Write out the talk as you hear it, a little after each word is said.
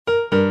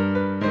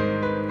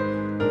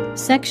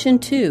Section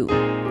 2,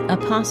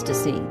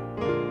 Apostasy.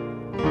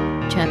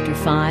 Chapter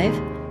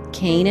 5,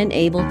 Cain and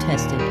Abel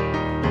Tested.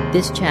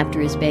 This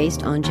chapter is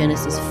based on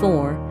Genesis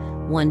 4,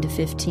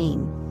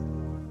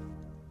 1-15.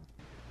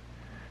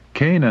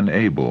 Cain and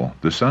Abel,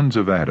 the sons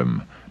of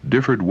Adam,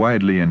 differed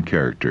widely in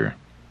character.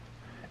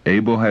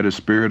 Abel had a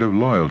spirit of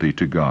loyalty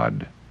to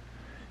God.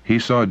 He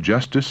saw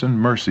justice and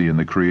mercy in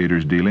the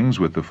Creator's dealings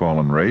with the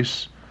fallen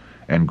race,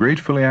 and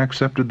gratefully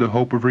accepted the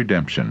hope of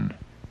redemption.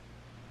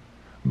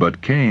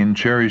 But Cain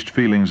cherished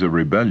feelings of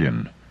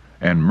rebellion,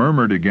 and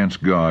murmured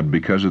against God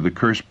because of the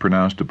curse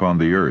pronounced upon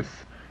the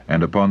earth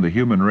and upon the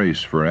human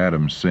race for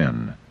Adam's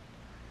sin.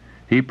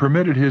 He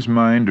permitted his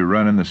mind to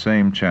run in the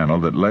same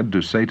channel that led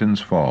to Satan's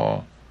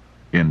fall,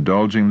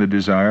 indulging the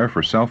desire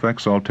for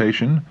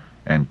self-exaltation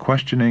and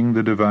questioning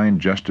the divine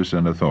justice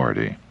and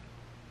authority.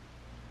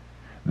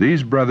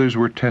 These brothers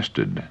were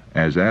tested,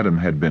 as Adam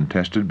had been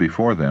tested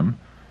before them,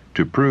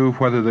 to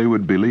prove whether they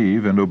would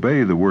believe and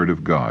obey the word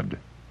of God.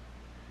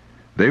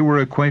 They were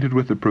acquainted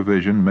with the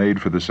provision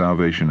made for the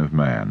salvation of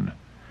man,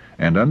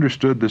 and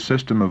understood the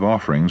system of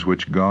offerings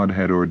which God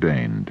had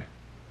ordained.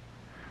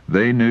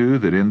 They knew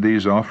that in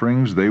these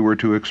offerings they were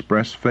to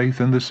express faith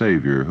in the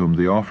Savior whom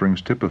the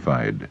offerings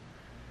typified,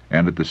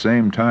 and at the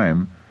same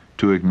time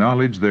to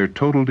acknowledge their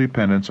total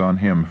dependence on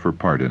Him for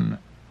pardon.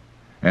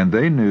 And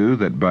they knew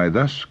that by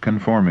thus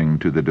conforming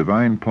to the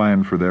divine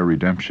plan for their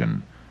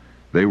redemption,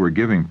 they were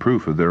giving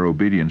proof of their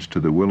obedience to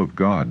the will of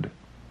God.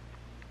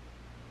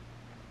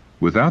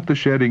 Without the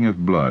shedding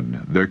of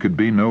blood, there could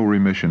be no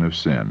remission of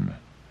sin,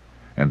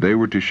 and they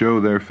were to show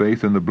their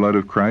faith in the blood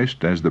of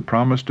Christ as the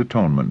promised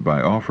atonement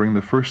by offering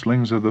the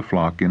firstlings of the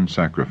flock in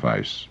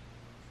sacrifice.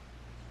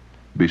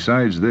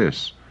 Besides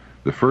this,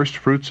 the first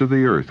fruits of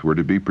the earth were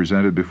to be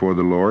presented before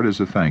the Lord as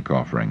a thank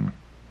offering.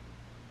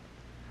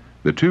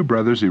 The two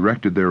brothers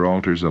erected their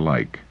altars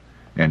alike,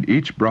 and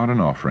each brought an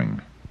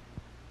offering.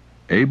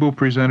 Abel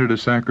presented a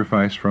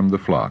sacrifice from the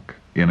flock,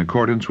 in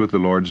accordance with the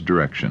Lord's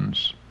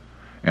directions,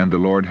 and the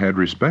Lord had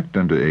respect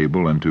unto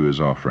Abel and to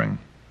his offering.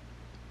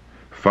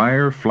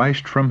 Fire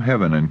flashed from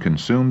heaven and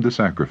consumed the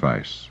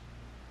sacrifice.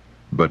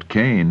 But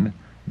Cain,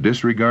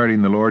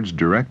 disregarding the Lord's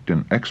direct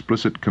and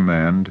explicit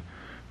command,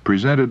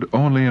 presented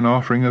only an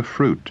offering of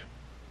fruit.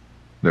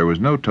 There was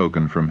no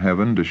token from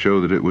heaven to show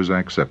that it was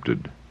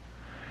accepted.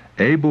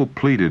 Abel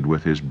pleaded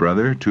with his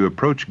brother to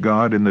approach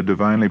God in the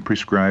divinely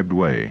prescribed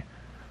way,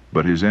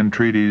 but his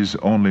entreaties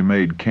only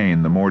made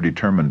Cain the more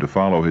determined to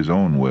follow his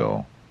own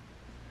will.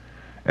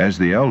 As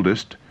the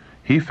eldest,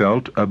 he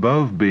felt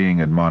above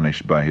being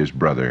admonished by his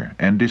brother,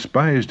 and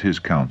despised his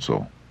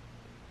counsel.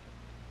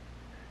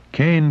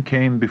 Cain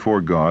came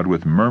before God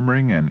with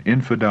murmuring and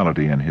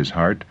infidelity in his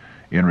heart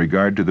in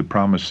regard to the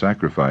promised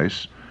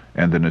sacrifice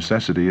and the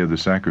necessity of the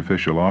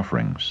sacrificial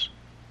offerings.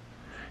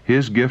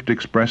 His gift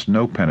expressed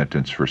no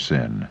penitence for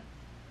sin.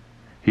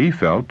 He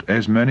felt,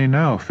 as many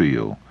now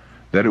feel,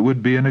 that it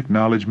would be an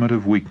acknowledgment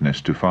of weakness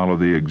to follow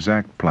the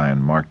exact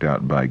plan marked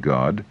out by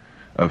God,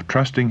 of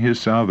trusting his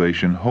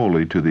salvation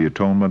wholly to the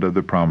atonement of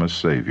the promised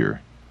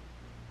Savior.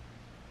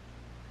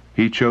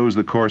 He chose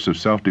the course of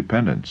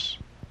self-dependence.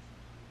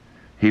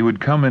 He would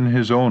come in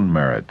his own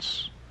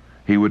merits.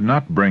 He would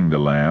not bring the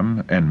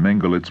lamb and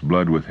mingle its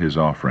blood with his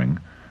offering,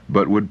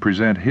 but would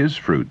present his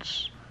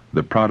fruits,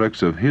 the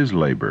products of his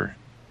labor.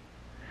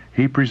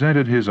 He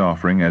presented his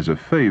offering as a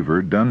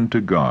favor done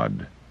to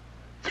God,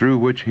 through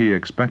which he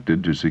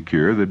expected to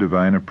secure the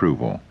divine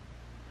approval.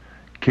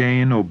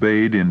 Cain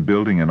obeyed in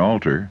building an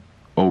altar,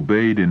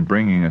 obeyed in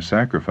bringing a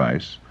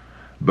sacrifice,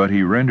 but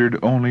he rendered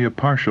only a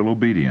partial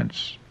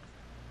obedience.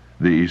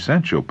 The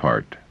essential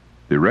part,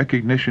 the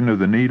recognition of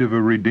the need of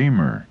a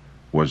Redeemer,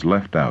 was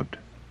left out.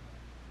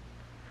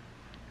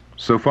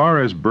 So far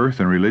as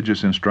birth and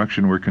religious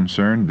instruction were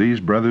concerned,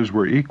 these brothers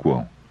were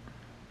equal.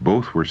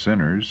 Both were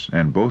sinners,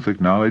 and both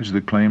acknowledged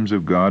the claims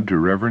of God to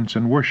reverence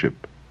and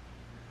worship.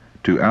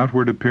 To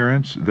outward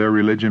appearance, their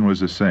religion was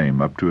the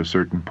same up to a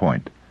certain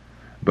point.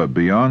 But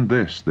beyond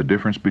this, the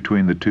difference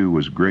between the two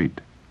was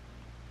great.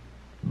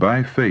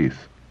 By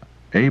faith,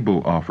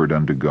 Abel offered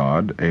unto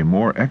God a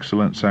more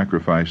excellent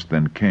sacrifice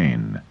than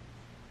Cain.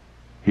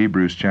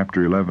 Hebrews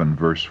chapter 11,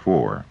 verse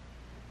 4.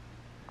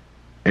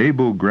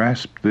 Abel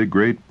grasped the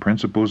great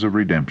principles of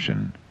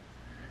redemption.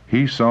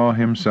 He saw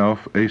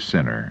himself a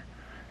sinner,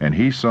 and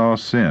he saw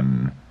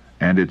sin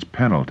and its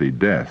penalty,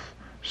 death,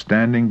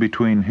 standing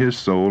between his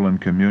soul and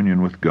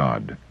communion with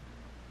God.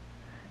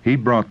 He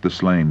brought the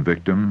slain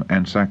victim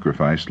and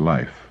sacrificed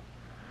life,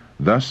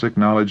 thus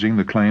acknowledging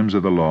the claims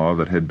of the law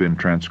that had been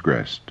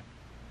transgressed.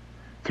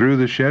 Through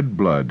the shed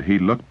blood he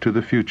looked to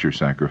the future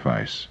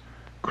sacrifice,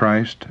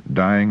 Christ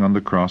dying on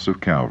the cross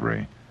of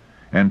Calvary,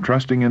 and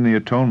trusting in the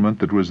atonement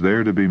that was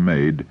there to be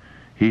made,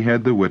 he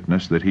had the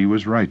witness that he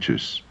was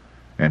righteous,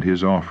 and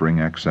his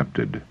offering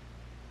accepted.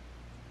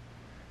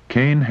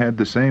 Cain had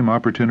the same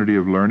opportunity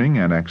of learning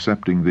and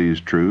accepting these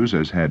truths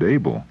as had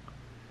Abel.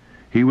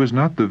 He was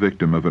not the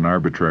victim of an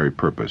arbitrary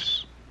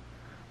purpose.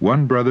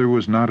 One brother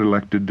was not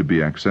elected to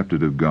be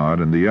accepted of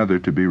God and the other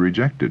to be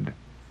rejected.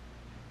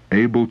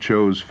 Abel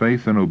chose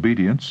faith and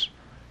obedience.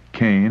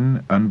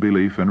 Cain,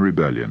 unbelief and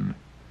rebellion.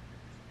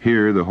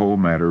 Here the whole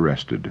matter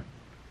rested.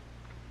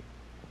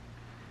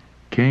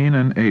 Cain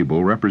and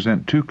Abel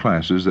represent two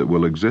classes that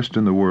will exist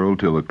in the world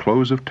till the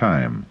close of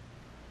time.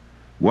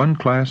 One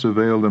class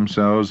avail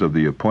themselves of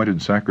the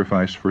appointed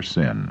sacrifice for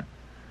sin.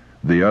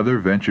 The other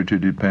venture to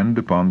depend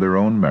upon their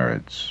own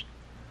merits.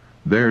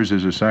 Theirs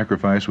is a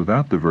sacrifice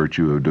without the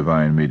virtue of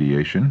divine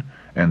mediation,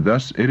 and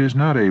thus it is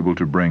not able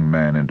to bring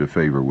man into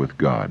favor with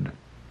God.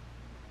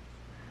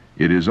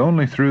 It is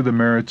only through the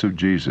merits of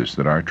Jesus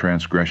that our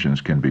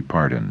transgressions can be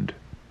pardoned.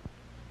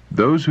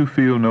 Those who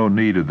feel no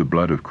need of the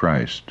blood of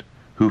Christ,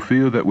 who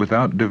feel that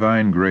without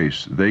divine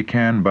grace they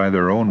can by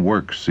their own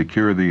works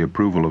secure the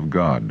approval of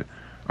God,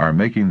 are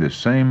making the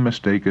same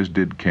mistake as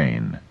did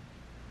Cain.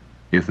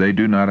 If they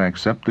do not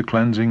accept the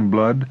cleansing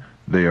blood,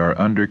 they are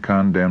under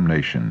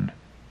condemnation.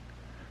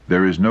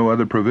 There is no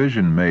other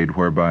provision made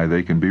whereby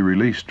they can be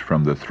released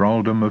from the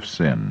thraldom of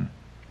sin.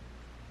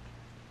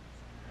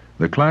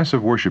 The class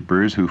of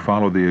worshippers who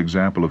follow the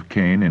example of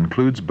Cain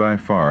includes by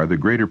far the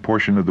greater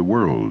portion of the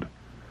world,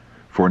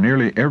 for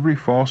nearly every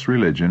false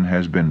religion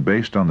has been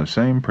based on the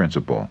same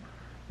principle,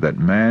 that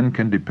man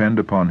can depend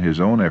upon his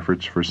own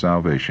efforts for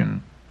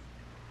salvation.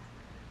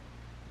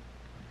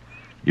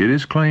 It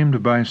is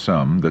claimed by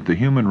some that the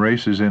human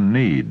race is in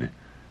need,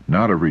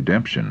 not of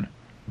redemption,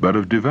 but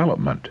of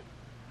development,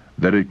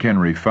 that it can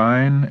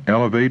refine,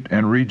 elevate,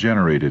 and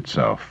regenerate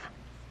itself.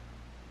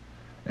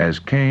 As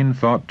Cain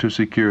thought to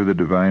secure the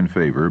divine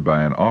favor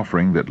by an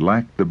offering that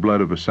lacked the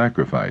blood of a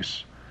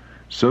sacrifice,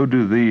 so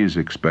do these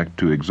expect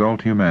to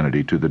exalt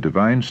humanity to the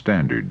divine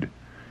standard,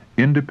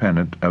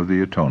 independent of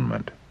the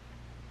atonement.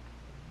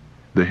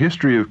 The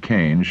history of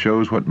Cain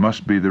shows what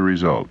must be the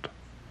result.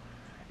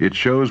 It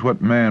shows what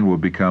man will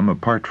become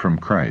apart from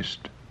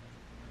Christ.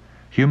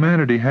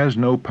 Humanity has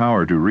no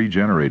power to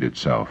regenerate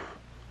itself.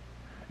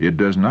 It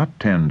does not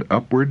tend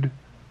upward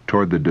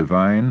toward the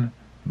divine,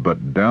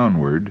 but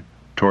downward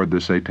toward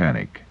the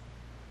satanic.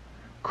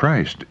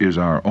 Christ is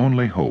our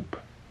only hope.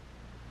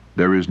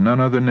 There is none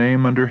other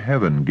name under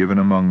heaven given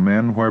among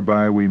men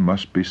whereby we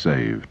must be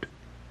saved.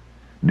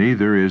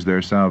 Neither is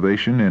there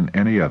salvation in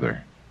any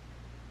other.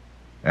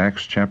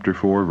 Acts chapter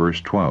 4,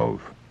 verse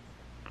 12.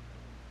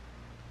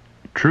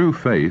 True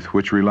faith,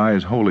 which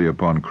relies wholly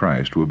upon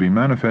Christ, will be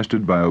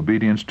manifested by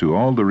obedience to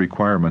all the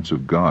requirements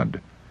of God.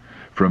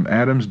 From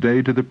Adam's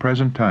day to the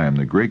present time,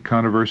 the great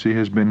controversy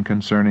has been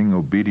concerning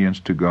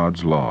obedience to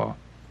God's law.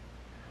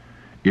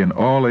 In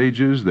all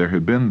ages there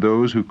have been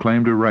those who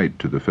claimed a right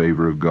to the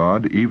favor of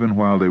God, even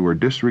while they were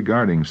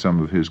disregarding some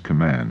of His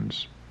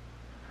commands.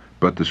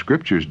 But the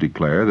Scriptures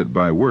declare that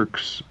by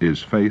works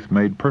is faith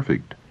made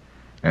perfect,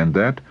 and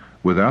that,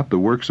 without the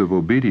works of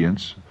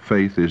obedience,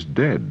 faith is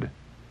dead.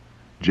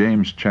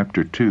 James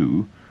chapter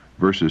 2,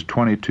 verses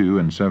 22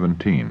 and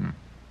 17.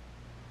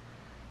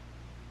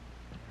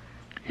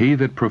 He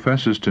that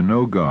professes to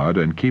know God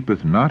and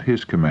keepeth not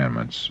His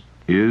commandments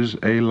is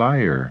a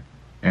liar,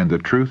 and the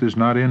truth is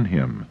not in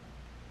him.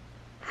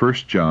 1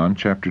 John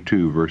chapter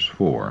 2, verse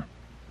 4.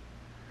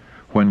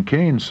 When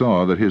Cain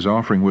saw that his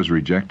offering was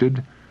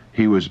rejected,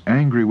 he was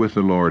angry with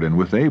the Lord and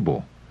with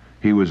Abel.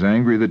 He was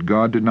angry that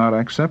God did not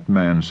accept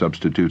man's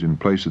substitute in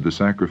place of the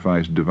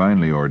sacrifice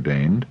divinely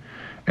ordained,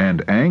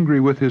 and angry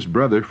with his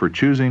brother for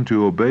choosing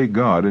to obey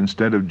God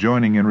instead of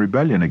joining in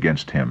rebellion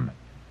against Him.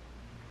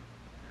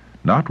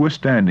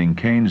 Notwithstanding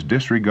Cain's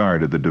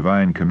disregard of the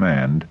divine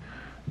command,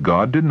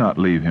 God did not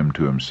leave him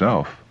to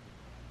himself,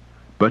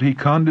 but He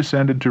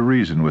condescended to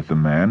reason with the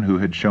man who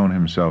had shown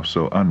himself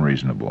so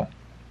unreasonable.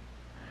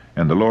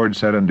 And the Lord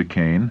said unto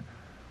Cain,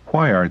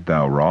 Why art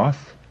thou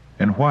wroth,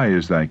 and why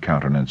is thy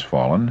countenance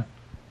fallen?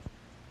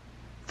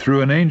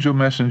 Through an angel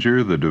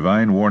messenger the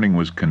divine warning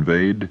was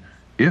conveyed,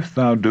 If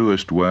thou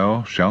doest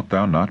well, shalt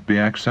thou not be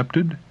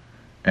accepted?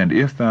 And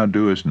if thou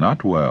doest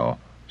not well,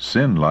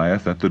 sin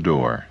lieth at the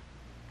door.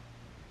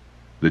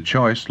 The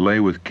choice lay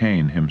with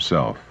Cain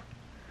himself.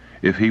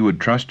 If he would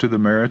trust to the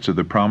merits of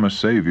the promised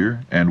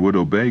Savior and would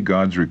obey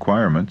God's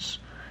requirements,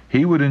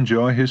 he would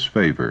enjoy His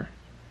favor.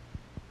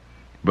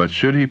 But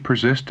should he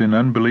persist in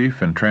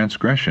unbelief and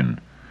transgression,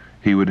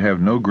 he would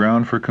have no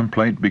ground for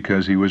complaint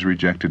because he was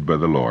rejected by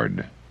the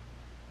Lord.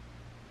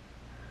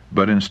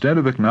 But instead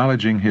of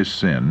acknowledging his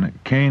sin,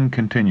 Cain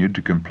continued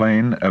to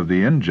complain of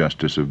the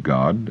injustice of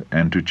God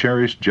and to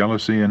cherish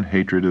jealousy and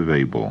hatred of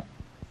Abel.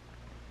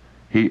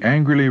 He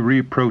angrily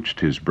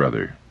reproached his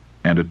brother,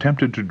 and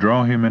attempted to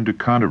draw him into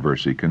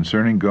controversy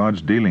concerning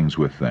God's dealings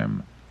with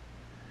them.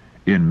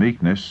 In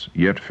meekness,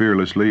 yet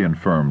fearlessly and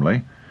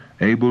firmly,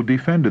 Abel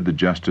defended the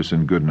justice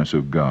and goodness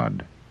of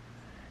God.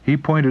 He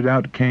pointed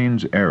out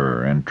Cain's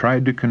error and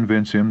tried to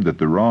convince him that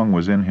the wrong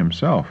was in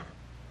himself.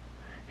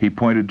 He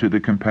pointed to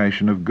the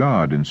compassion of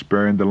God in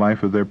sparing the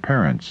life of their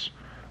parents,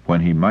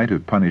 when He might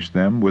have punished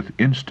them with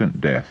instant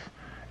death,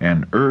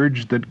 and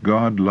urged that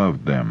God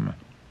loved them,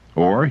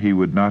 or He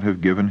would not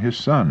have given His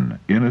Son,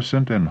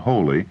 innocent and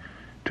holy,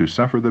 to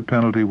suffer the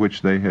penalty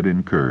which they had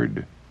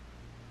incurred.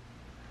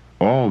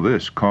 All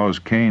this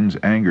caused Cain's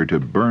anger to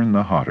burn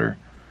the hotter.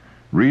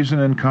 Reason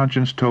and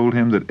conscience told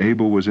him that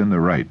Abel was in the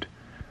right,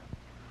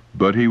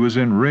 But he was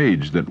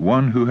enraged that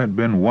one who had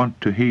been wont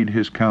to heed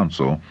his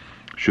counsel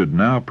should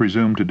now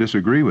presume to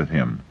disagree with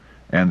him,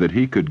 and that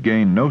he could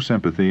gain no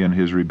sympathy in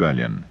his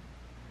rebellion.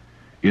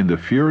 In the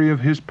fury of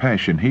his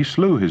passion he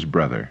slew his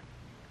brother.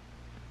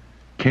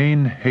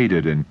 Cain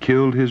hated and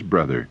killed his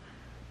brother,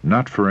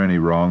 not for any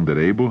wrong that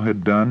Abel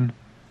had done,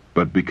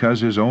 but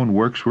because his own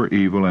works were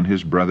evil and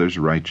his brother's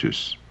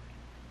righteous.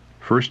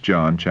 1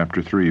 John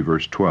chapter 3,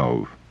 verse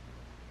 12.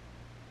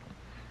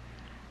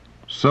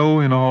 So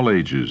in all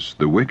ages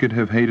the wicked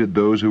have hated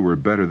those who were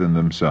better than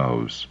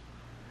themselves.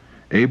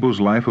 Abel's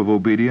life of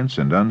obedience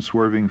and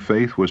unswerving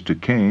faith was to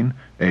Cain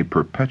a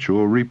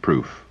perpetual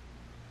reproof.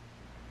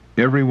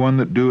 Every one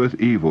that doeth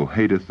evil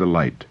hateth the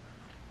light,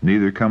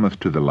 neither cometh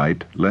to the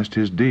light, lest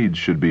his deeds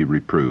should be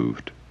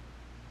reproved.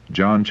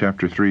 John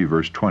chapter 3,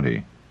 verse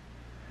 20.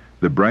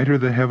 The brighter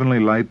the heavenly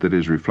light that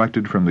is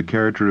reflected from the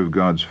character of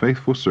God's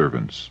faithful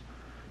servants,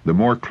 the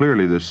more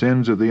clearly the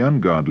sins of the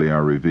ungodly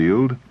are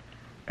revealed,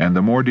 and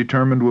the more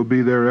determined will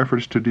be their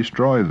efforts to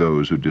destroy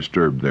those who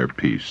disturb their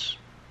peace.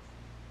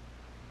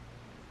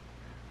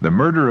 The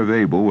murder of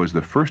Abel was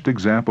the first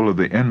example of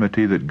the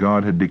enmity that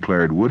God had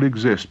declared would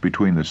exist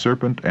between the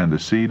serpent and the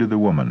seed of the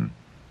woman,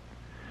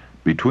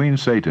 between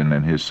Satan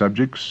and his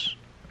subjects,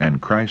 and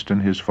Christ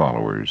and his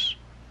followers.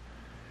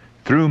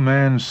 Through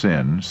man's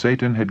sin,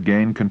 Satan had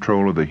gained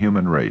control of the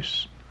human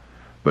race,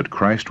 but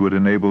Christ would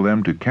enable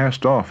them to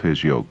cast off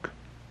his yoke.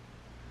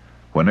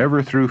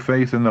 Whenever through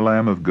faith in the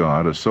Lamb of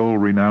God a soul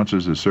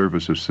renounces the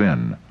service of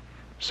sin,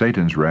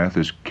 Satan's wrath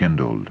is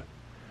kindled.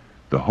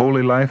 The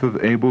holy life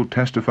of Abel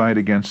testified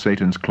against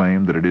Satan's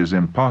claim that it is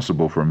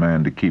impossible for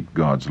man to keep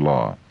God's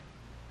law.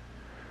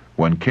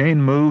 When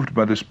Cain, moved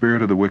by the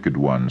spirit of the wicked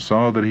one,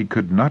 saw that he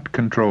could not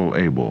control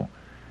Abel,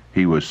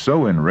 he was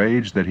so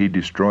enraged that he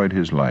destroyed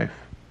his life.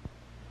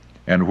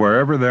 And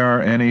wherever there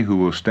are any who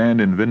will stand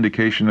in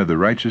vindication of the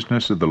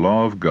righteousness of the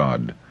law of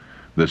God,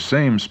 the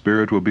same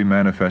spirit will be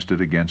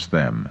manifested against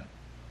them.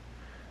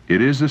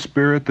 It is the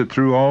spirit that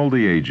through all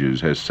the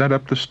ages has set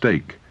up the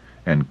stake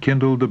and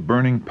kindled the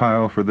burning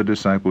pile for the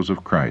disciples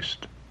of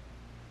Christ.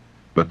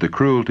 But the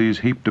cruelties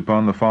heaped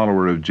upon the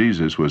follower of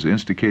Jesus was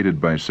instigated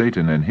by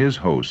Satan and his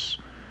hosts,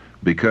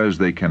 because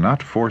they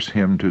cannot force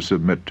him to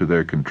submit to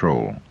their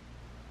control.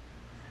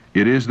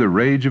 It is the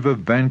rage of a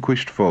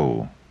vanquished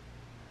foe.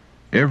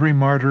 Every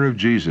martyr of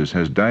Jesus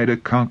has died a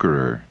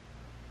conqueror.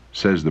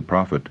 Says the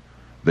prophet,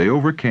 they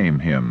overcame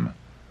him,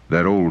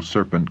 that old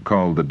serpent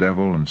called the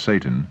devil and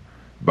Satan,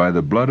 by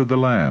the blood of the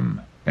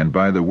Lamb, and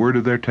by the word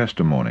of their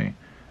testimony,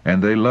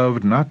 and they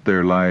loved not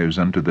their lives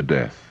unto the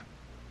death.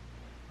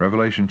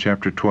 Revelation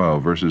chapter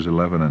 12, verses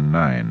 11 and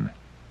 9.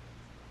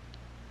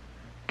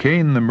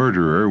 Cain the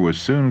murderer was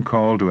soon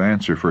called to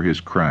answer for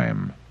his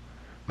crime.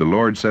 The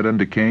Lord said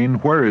unto Cain,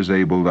 Where is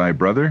Abel thy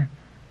brother?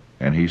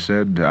 And he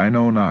said, I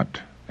know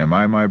not. Am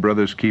I my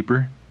brother's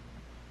keeper?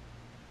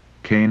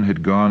 Cain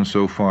had gone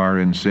so far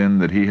in sin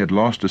that he had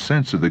lost a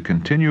sense of the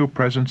continual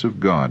presence of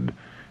God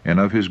and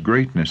of his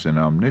greatness and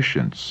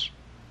omniscience.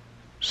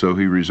 So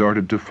he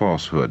resorted to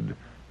falsehood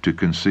to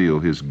conceal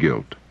his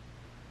guilt.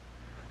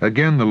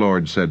 Again the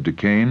Lord said to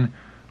Cain,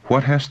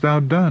 What hast thou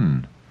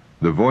done?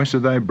 The voice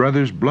of thy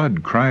brother's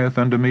blood crieth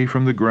unto me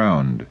from the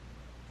ground.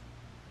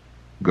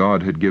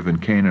 God had given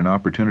Cain an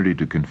opportunity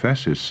to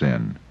confess his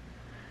sin.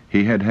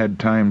 He had had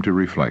time to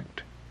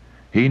reflect.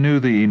 He knew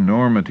the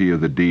enormity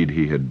of the deed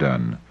he had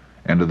done,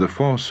 and of the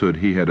falsehood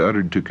he had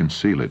uttered to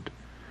conceal it.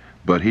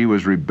 But he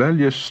was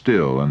rebellious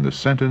still, and the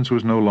sentence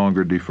was no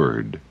longer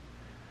deferred.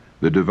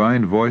 The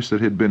divine voice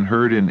that had been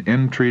heard in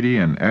entreaty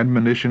and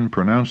admonition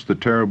pronounced the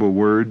terrible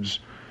words,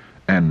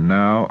 And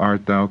now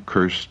art thou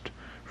cursed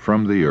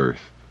from the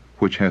earth,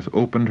 which hath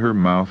opened her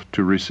mouth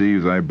to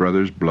receive thy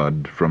brother's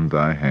blood from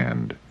thy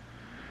hand.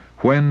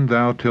 When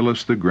thou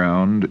tillest the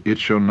ground, it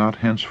shall not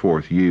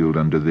henceforth yield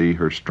unto thee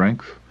her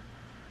strength.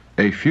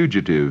 A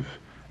fugitive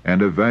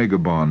and a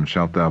vagabond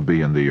shalt thou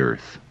be in the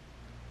earth.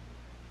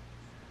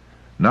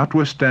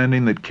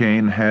 Notwithstanding that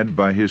Cain had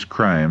by his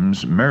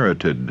crimes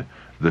merited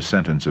the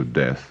sentence of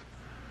death,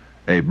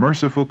 a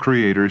merciful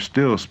Creator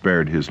still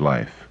spared his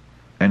life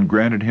and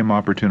granted him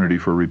opportunity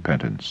for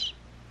repentance.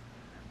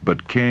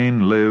 But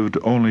Cain lived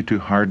only to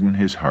harden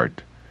his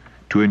heart,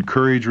 to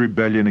encourage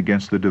rebellion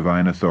against the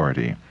divine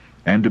authority,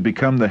 and to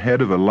become the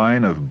head of a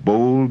line of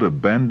bold,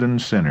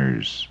 abandoned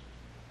sinners.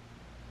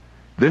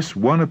 This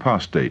one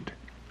apostate,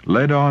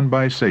 led on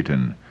by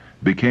Satan,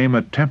 became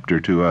a tempter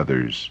to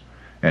others,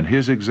 and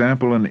his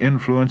example and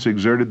influence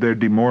exerted their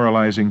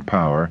demoralizing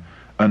power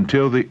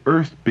until the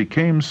earth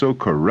became so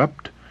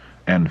corrupt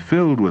and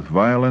filled with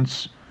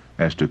violence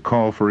as to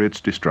call for its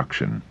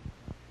destruction.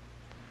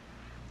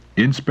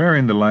 In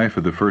sparing the life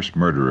of the first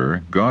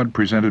murderer, God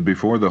presented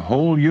before the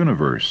whole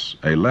universe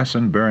a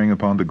lesson bearing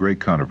upon the great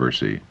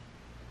controversy.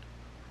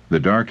 The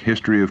dark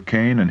history of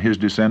Cain and his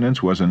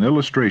descendants was an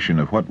illustration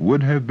of what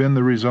would have been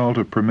the result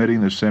of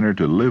permitting the sinner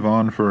to live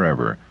on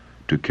forever,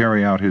 to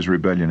carry out his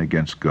rebellion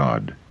against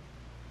God.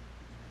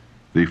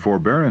 The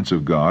forbearance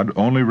of God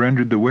only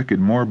rendered the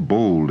wicked more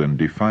bold and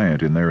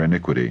defiant in their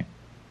iniquity.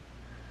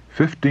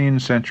 15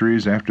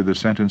 centuries after the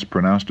sentence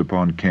pronounced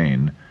upon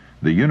Cain,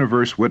 the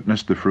universe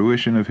witnessed the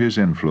fruition of his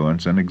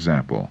influence and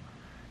example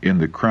in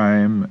the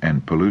crime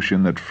and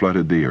pollution that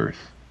flooded the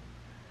earth.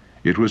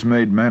 It was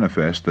made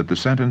manifest that the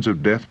sentence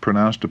of death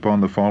pronounced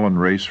upon the fallen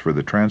race for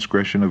the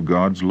transgression of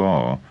God's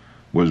law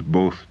was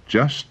both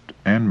just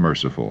and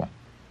merciful.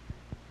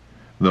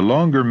 The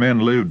longer men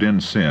lived in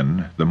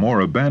sin, the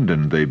more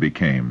abandoned they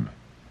became.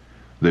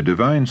 The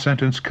divine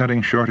sentence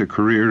cutting short a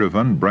career of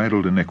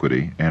unbridled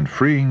iniquity and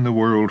freeing the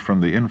world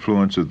from the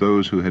influence of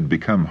those who had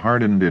become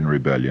hardened in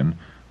rebellion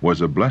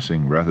was a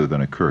blessing rather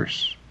than a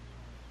curse.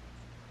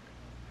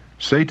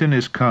 Satan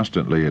is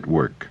constantly at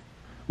work,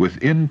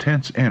 with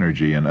intense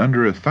energy and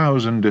under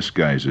 1,000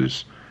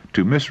 disguises,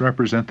 to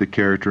misrepresent the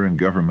character and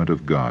government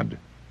of God.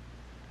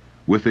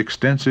 With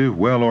extensive,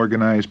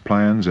 well-organized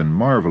plans and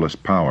marvelous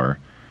power,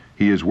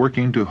 he is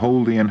working to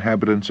hold the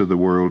inhabitants of the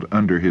world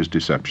under his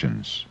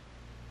deceptions.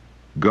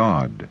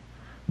 God,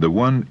 the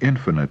one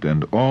infinite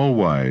and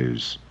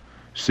all-wise,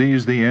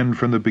 sees the end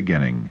from the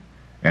beginning,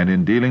 and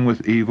in dealing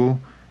with evil,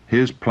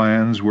 his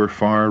plans were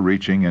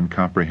far-reaching and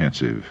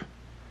comprehensive.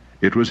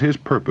 It was his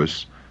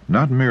purpose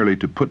not merely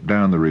to put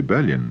down the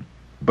rebellion,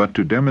 but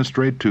to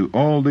demonstrate to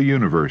all the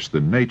universe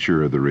the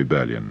nature of the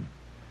rebellion.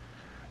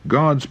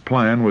 God's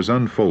plan was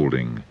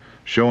unfolding,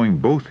 showing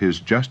both his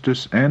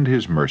justice and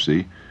his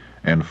mercy,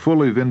 and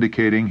fully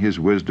vindicating his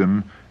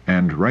wisdom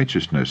and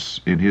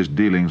righteousness in his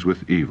dealings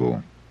with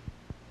evil.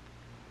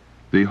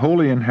 The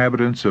holy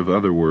inhabitants of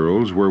other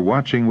worlds were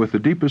watching with the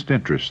deepest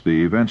interest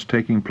the events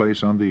taking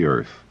place on the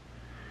earth.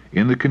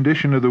 In the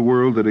condition of the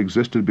world that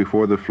existed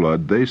before the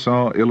flood, they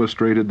saw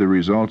illustrated the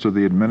results of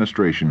the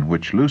administration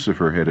which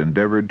Lucifer had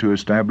endeavored to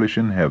establish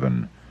in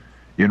heaven,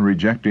 in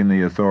rejecting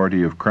the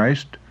authority of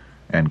Christ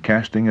and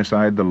casting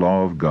aside the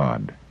law of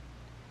God.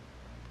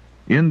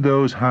 In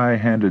those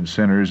high-handed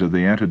sinners of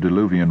the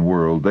antediluvian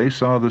world, they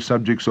saw the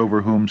subjects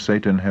over whom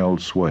Satan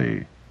held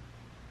sway.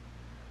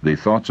 The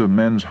thoughts of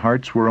men's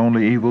hearts were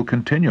only evil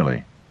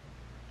continually.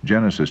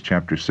 Genesis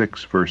chapter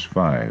 6, verse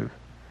 5.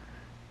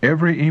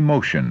 Every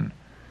emotion,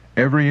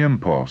 every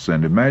impulse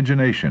and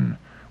imagination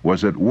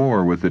was at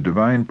war with the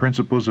divine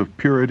principles of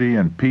purity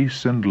and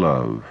peace and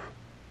love.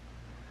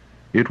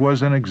 It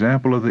was an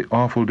example of the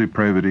awful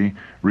depravity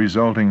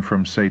resulting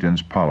from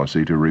Satan's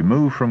policy to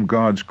remove from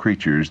God's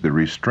creatures the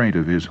restraint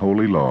of his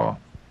holy law.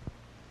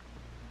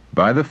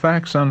 By the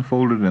facts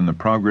unfolded in the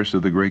progress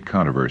of the great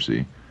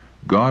controversy,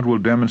 God will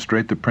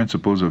demonstrate the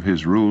principles of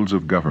his rules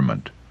of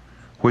government,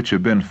 which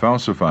have been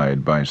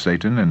falsified by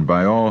Satan and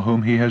by all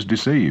whom he has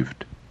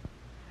deceived.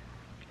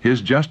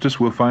 His justice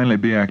will finally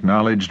be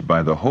acknowledged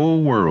by the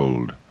whole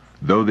world,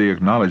 though the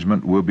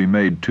acknowledgment will be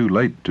made too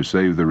late to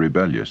save the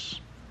rebellious.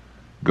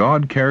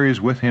 God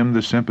carries with him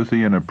the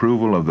sympathy and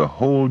approval of the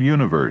whole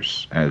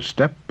universe as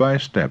step by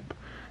step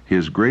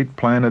his great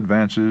plan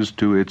advances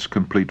to its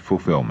complete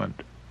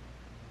fulfillment.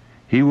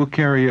 He will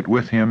carry it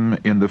with him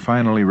in the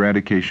final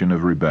eradication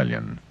of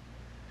rebellion.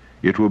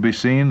 It will be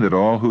seen that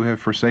all who have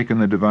forsaken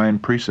the divine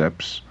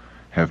precepts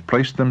have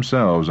placed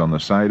themselves on the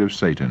side of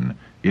Satan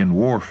in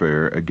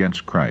warfare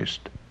against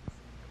Christ.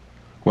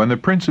 When the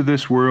prince of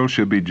this world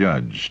shall be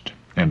judged,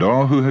 and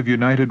all who have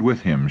united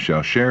with him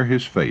shall share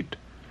his fate,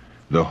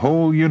 the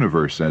whole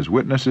universe as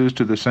witnesses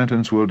to the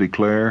sentence will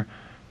declare,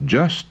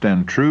 "Just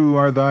and true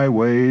are thy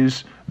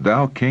ways,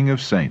 thou King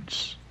of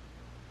saints."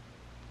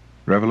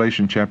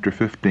 Revelation chapter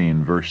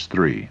 15, verse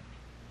 3.